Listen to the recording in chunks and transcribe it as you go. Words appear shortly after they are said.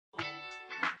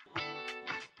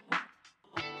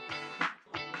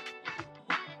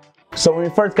So when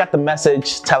we first got the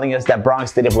message telling us that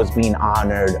Bronx Native was being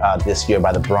honored this year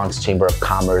by the Bronx Chamber of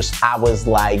Commerce, I was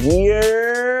like,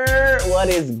 yeah, what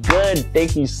is good?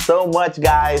 Thank you so much,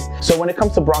 guys. So when it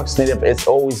comes to Bronx Native, it's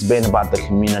always been about the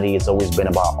community. It's always been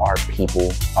about our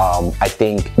people. I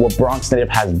think what Bronx Native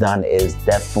has done is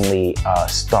definitely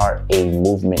start a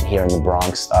movement here in the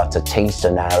Bronx to change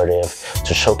the narrative,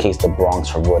 to showcase the Bronx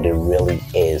for what it really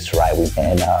is, right?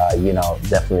 You know,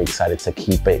 definitely excited to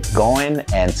keep it going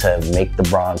and to make the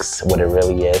Bronx what it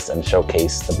really is and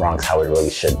showcase the Bronx how it really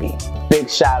should be. Big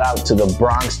shout out to the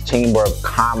Bronx Chamber of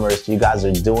Commerce. You guys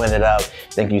are doing it up.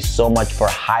 Thank you so much for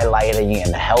highlighting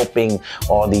and helping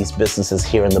all these businesses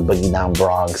here in the Boogie Down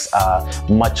Bronx.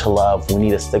 Much love. We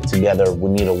need to stick together. We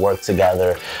need to work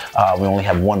together. We only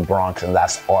have one Bronx, and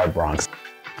that's our Bronx.